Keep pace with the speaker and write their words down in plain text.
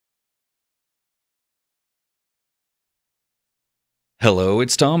Hello,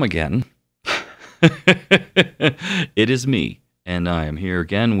 it's Tom again. It is me, and I am here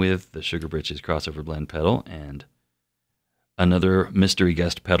again with the Sugar Britches crossover blend pedal and another mystery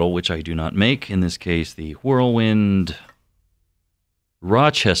guest pedal, which I do not make. In this case, the Whirlwind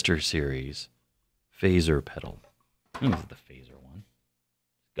Rochester series Phaser pedal. I think this is the Phaser one.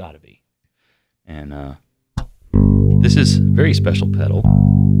 Gotta be. And this is a very special pedal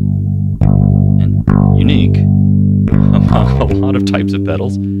and unique among a lot of types of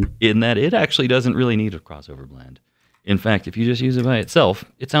pedals in that it actually doesn't really need a crossover blend. In fact, if you just use it by itself,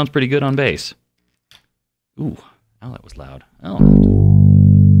 it sounds pretty good on bass. Ooh, oh, that was loud. Oh,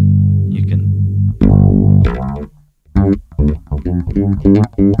 you can...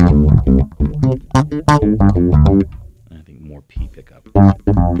 I think more P pickup.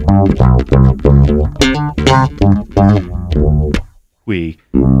 Whee.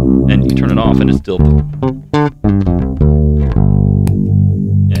 And you turn it off and it's still...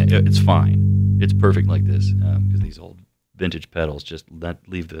 Yeah, it's fine. It's perfect like this, because these old vintage pedals just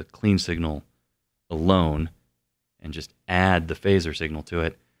leave the clean signal alone and just add the phaser signal to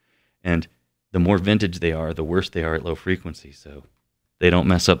it. And the more vintage they are, the worse they are at low frequency, so they don't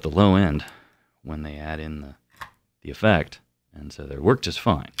mess up the low end when they add in the effect, and so they work just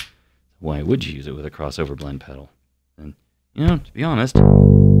fine. Why would you use it with a crossover blend pedal? And, you know, to be honest,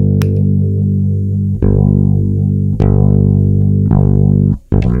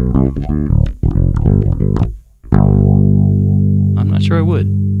 I'm not sure I would.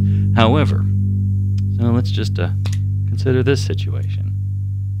 However, so let's just consider this situation.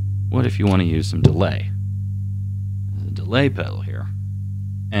 What if you want to use some delay? There's a delay pedal here,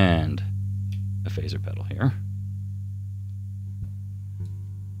 and a phaser pedal here.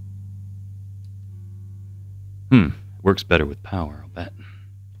 Works better with power, I'll bet.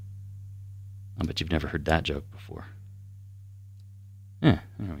 I bet you've never heard that joke before. Yeah,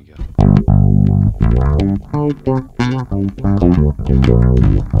 there we go.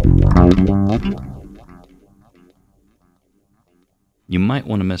 You might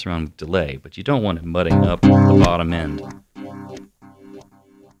want to mess around with delay, but you don't want it mudding up the bottom end.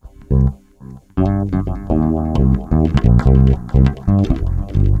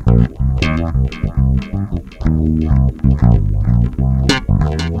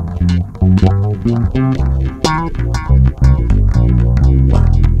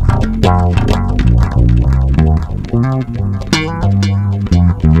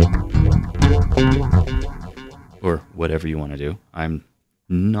 Or whatever you want to do. I'm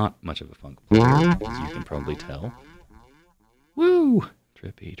not much of a funk player, as you can probably tell. Woo!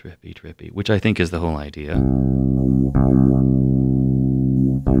 Trippy, trippy, trippy. Which I think is the whole idea.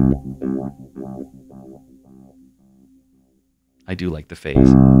 I do like the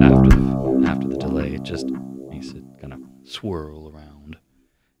phase after the delay. It just makes it kind of swirl around.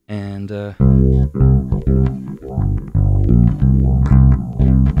 And of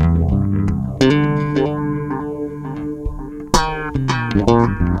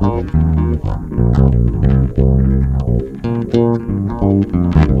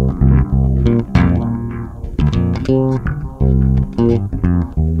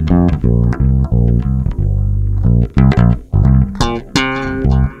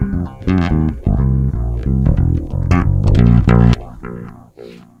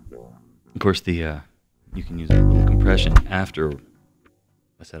course, you can use a little compression after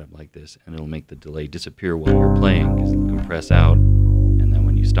a setup like this, and it'll make the delay disappear while you're playing, because it'll compress out, and then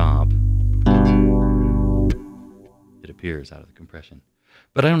when you stop, it appears out of the compression.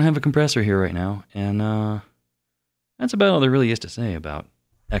 But I don't have a compressor here right now, and that's about all there really is to say about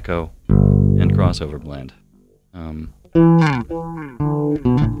echo and crossover blend.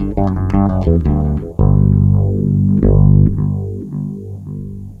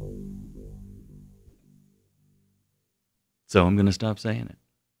 So I'm going to stop saying it.